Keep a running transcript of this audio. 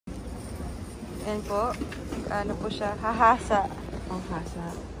Yan po. Ano po siya? Hahasa. Ang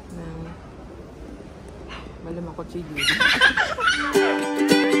hasa ng malamakot si Judy.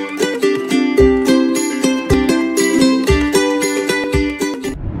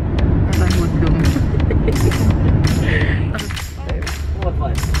 Nakahudlong. What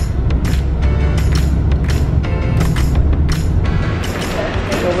fun?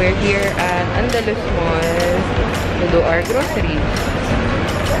 So we're here at Andalus Mall to do our groceries.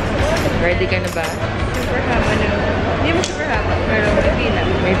 Ready ka na ba? Super haba na. Hindi mo super haba, pero may pila.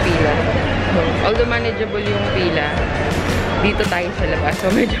 May pila. So, although manageable yung pila, dito tayo sa labas.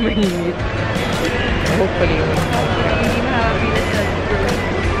 So medyo mainit. Hopefully. Hindi makakapila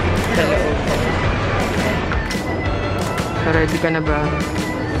Sa loob. So ready ka na ba?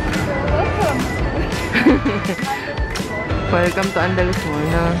 Welcome! Welcome to Andalus Mall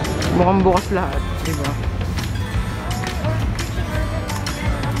na mukhang bukas lahat, di ba?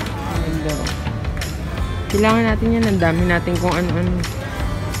 Kailangan natin yan. Ang dami natin kung ano-ano.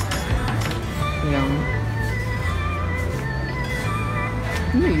 Yan.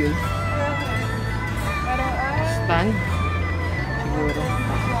 Ano yun? Stand? Siguro.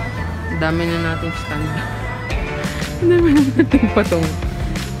 Ang dami na natin stand. Ang dami na natin patong.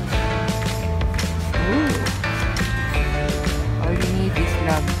 Ooh. All you need is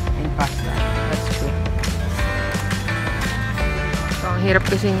love and pasta. That's true. So, ang hirap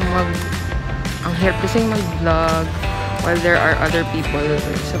kasing mag-vlog while there are other people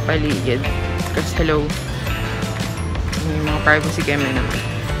sa paligid. Because hello, may mga privacy kami naman.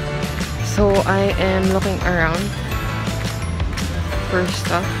 So, I am looking around for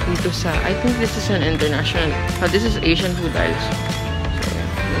stuff dito sa, I think this is an international, this is Asian food aisles. So,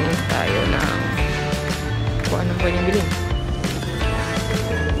 yun tayo ng kung anong pwedeng bilhin.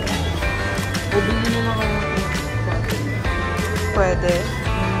 O, bilhin mo na kayo. Pwede.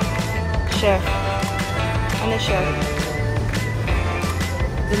 Chef. Ano chef?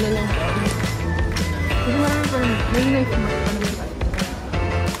 Dala lang po. Kasi marami pa rin. May knife mo.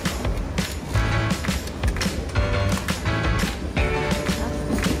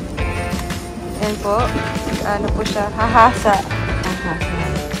 Yan po. Ano po siya? Hahasa. Ang hasa.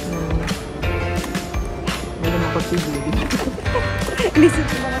 Malamakot si Judy. Listen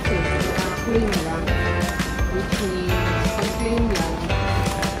ko na kasi. Clean lang. Which means, pag clean lang,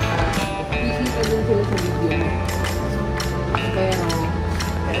 kikita din sila sa video. Pero,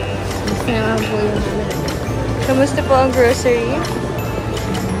 mas nga po yung Kamusta po ang grocery?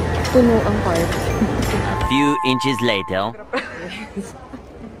 puno ang cart. Few inches later.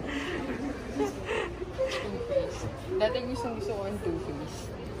 Dati gusto ko ang two-face.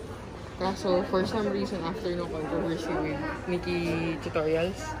 Kaso, for some reason, after no controversy with Nikki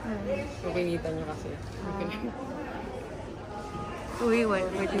tutorials, so kinita niyo kasi. Uy,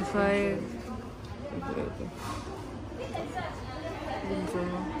 145.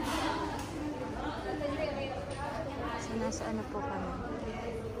 So, nasa ano po kami?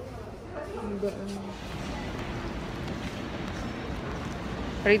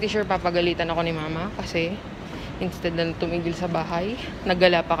 Pretty sure papagalitan ako ni Mama kasi instead na tumigil sa bahay,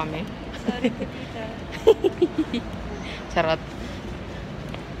 naggala pa kami. Sorry po, tita. Sarap.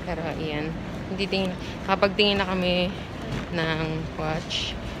 Pero iyan. Kapag tingin na kami ng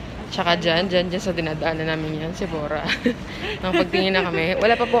watch, tsaka dyan sa dinadaanan namin yan, si Bora. Nang pagtingin na kami,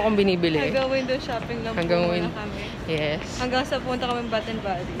 wala pa po akong binibili. Hanggang window shopping lang Hanggang po muna kami. Yes. Hanggang sa punta kami Bath and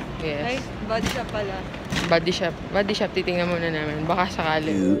Body. Yes. Ay, body shop pala. Body shop, titingnan muna namin. Baka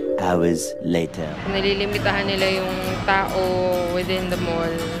sakali. 2 hours later. Nalilimitahan nila yung tao within the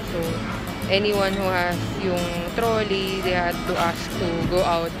mall. So, anyone who has yung trolley, they had to ask to go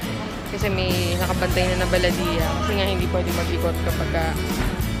out. Kasi may nakabantay na baladiya. Kasi nga hindi pwede mag-ikot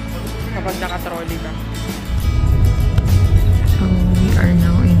kapag naka-trolley ka. So, we are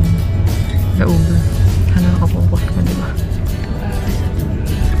now in the Uber. Sana nakapokus ko, diba?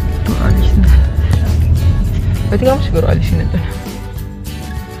 2 hours na. Pwede nga mo siguro alisin na ito.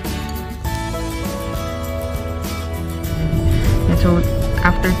 So,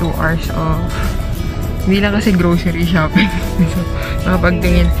 after 2 hours of hindi lang kasi grocery shopping. So,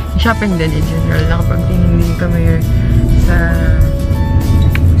 nakapagtingin, shopping din in general, nakapagtingin din kami sa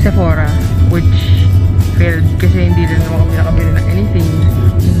Sephora, which failed kasi hindi rin naman kami nakabili ng anything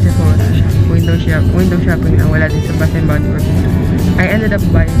in Sephora. Window shopping lang, wala din sa Bath and Body Works. I ended up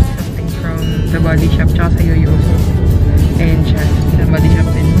buying something from the body shop, tsaka sa Yoyo also. And siya, sa body shop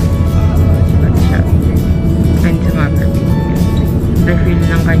din. Body shop. And sa Mapper. Refill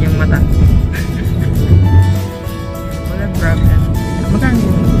ng kanyang mata. Wala problem. Magkano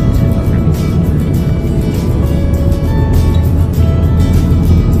yun?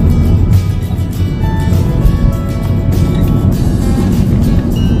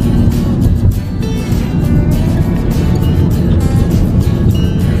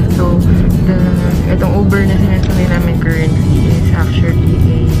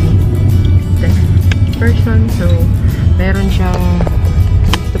 person. So, meron siyang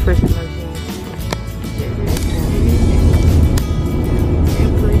the personalizing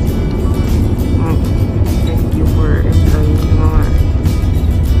thank you for employing mga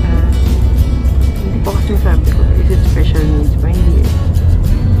hindi po kasi sabi ko, is it special needs ba? Hindi.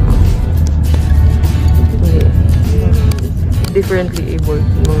 Differently abled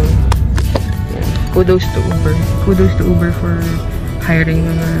mga kudos to Uber. Kudos to Uber for hiring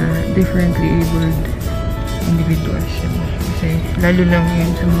mga differently abled individuals. Kasi lalo lang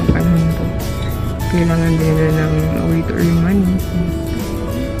yun sa mga panahon to. Kailangan din na ng way to earn money.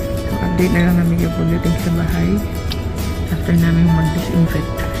 So, update na lang namin yung pagdating sa bahay after namin mag-disinfect.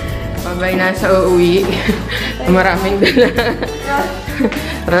 Babay na sa uuwi. Maraming dala.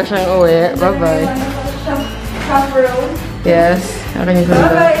 Rush ang uwi. Bye-bye. Yes. Akin yung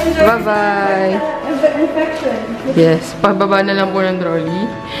sunod. Bye-bye. Yes. Pababa na lang po ng trolley.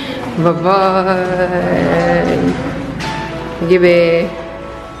 Bye-bye. Gibe.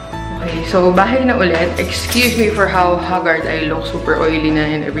 Okay. So, bahay na ulit. Excuse me for how haggard I look. Super oily na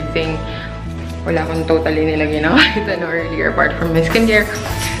and everything. Wala akong totally nilagay na kahit ano earlier apart from my skincare.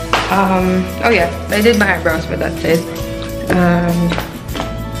 Oh yeah. I did my eyebrows but that's it.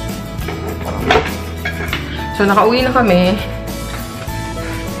 So, nakauwi na kami.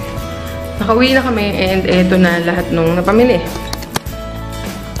 And eto na lahat nung napamili.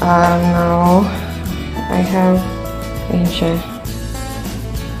 Now, I have, ayan siya.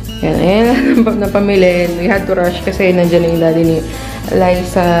 Ayan napamili. We had to rush kasi nandiyan na yung daddy ni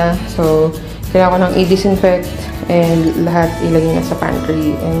Eliza. So, kailangan ko nang i-disinfect and lahat ilagay na sa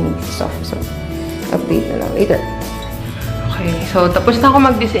pantry and stuff. So, update na lang later. Okay, so tapos na ako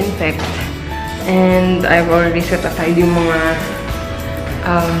mag-disinfect. And I've already set aside yung mga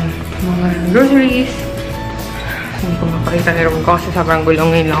groceries. Hindi ko mapakita na rin ko kasi sobrang gulong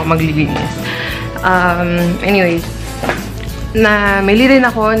ngayon lang ako maglilinis. Anyways, namili rin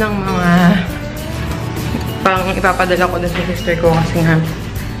ako ng mga pang ipapadala ko dun sa sister ko kasi nga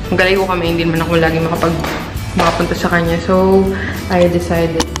magaling ko kami, hindi naman ako lagi makapunta sa kanya. So, I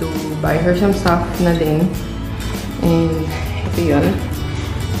decided to buy her some stuff na din. And ito yun.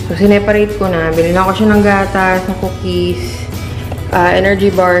 So, sineparate ko na. Bilhin ako siya ng gatas, ng cookies, energy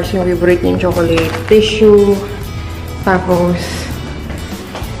bars, yung favorite niyang chocolate, tissue, tapos,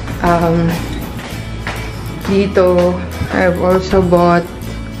 dito, I've also bought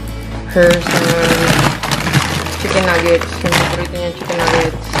her some chicken nuggets, yung favorite niyang chicken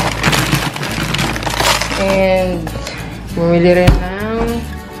nuggets. And, bumili rin ng,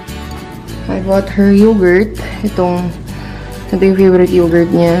 I bought her yogurt, ito yung favorite yogurt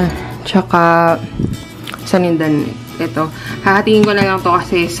niya. Tsaka, sanindan. Ito. Hahatiin ko na lang to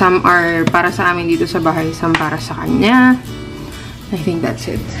kasi some are para sa amin dito sa bahay, some para sa kanya. I think that's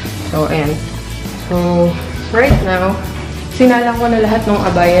it. So, ayan. So, right now, sinalang ko na lahat ng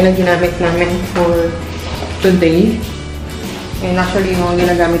abaya na ginamit namin for today. And actually, yung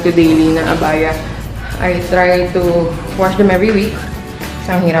ginagamit ko daily na abaya, I try to wash them every week.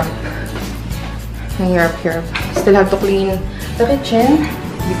 Kasi ang hirap. Ang hirap. Still have to clean the kitchen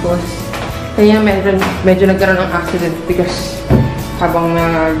because kaya medyo nagkaroon ng accident because habang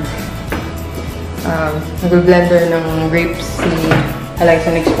nag-blender ng grapes si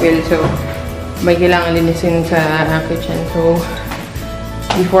Eliza nag-spill. So, may kailangan linisin sa kitchen. So,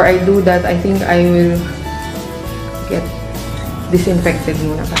 before I do that, I think I will get disinfected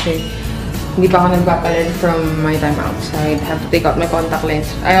muna kasi hindi pa ako nagpapalit from my time outside. I have to take out my contact lens.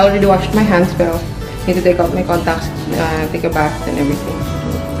 I already washed my hands pero need to take out my contacts, take a bath and everything.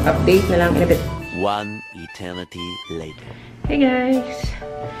 Update na lang in a bit. One eternity later. Hey guys!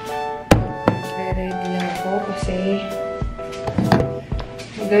 Nag-ready lang ako kasi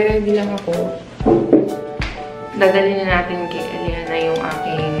dadalhin na natin kay Eliana yung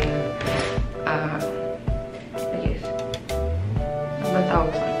aking I guess ano ba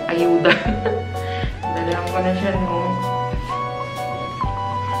tawag? Ayuda. Dalahan ko na siya nung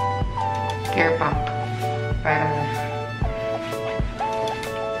care pack para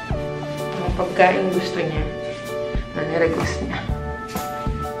ang pagkain gusto niya na nirequest niya.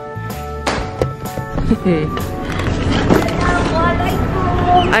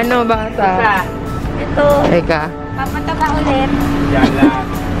 Ano bata? Ito. Eka. Papataba ulit. Yan lang.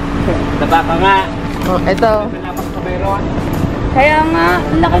 Taba ka nga. Oh, ito. Pinapas ka meron. Kaya nga,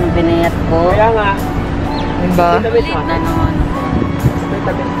 laki ng pinayat ko. Kaya nga. Diba? Ulit na naman.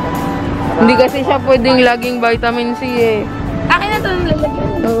 Hindi kasi siya pwedeng laging vitamin C eh. Akin na ito ang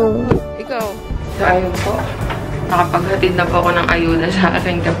lalagyan. Oo. Ikaw. So, ayun po. Nakapaghatid na po ako ng ayuda sa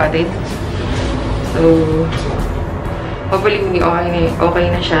aking kapatid. So, hopefully hindi okay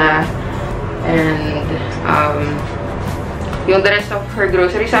na siya. And, yung the rest of her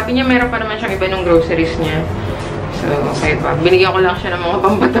groceries, sabi niya meron pa naman siyang iba ng groceries niya. So, okay pa. Binigyan ko lang siya ng mga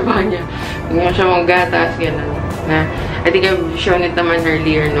pampataba niya. Binigyan siya mga gatas, gano'n. Na, I think I've shown it naman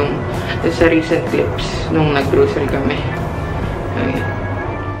earlier sa recent clips nung nag-grocery kami. Okay.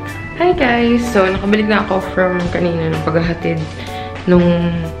 Hi guys! So, nakabalik na ako from kanina ng paghahatid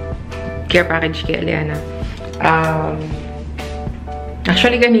nung care package kay Eliana.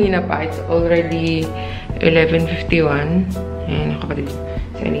 Actually, kanina pa. It's already 11:51. Ayan, nakapatid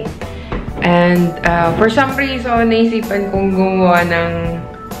si Ellie. And, for some reason, naisipan kong gumawa ng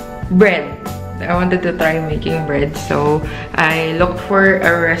bread. I wanted to try making bread. So, I looked for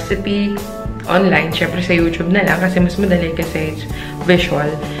a recipe online. Syempre sa YouTube na lang kasi mas madali kasi it's visual.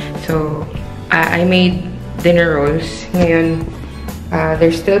 So, I made dinner rolls. Ngayon,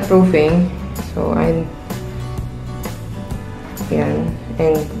 they're still proofing. So, yan.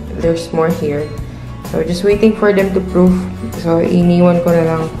 And there's more here. So, just waiting for them to proof. So, iniwan ko na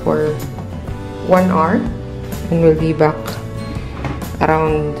lang for 1 hour. And we'll be back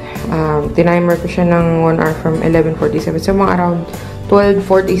around, tinimer ko siya ng 1 hour from 11:47. So, mga around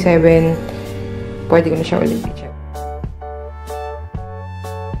 12:47, pwede ko na siya ulit.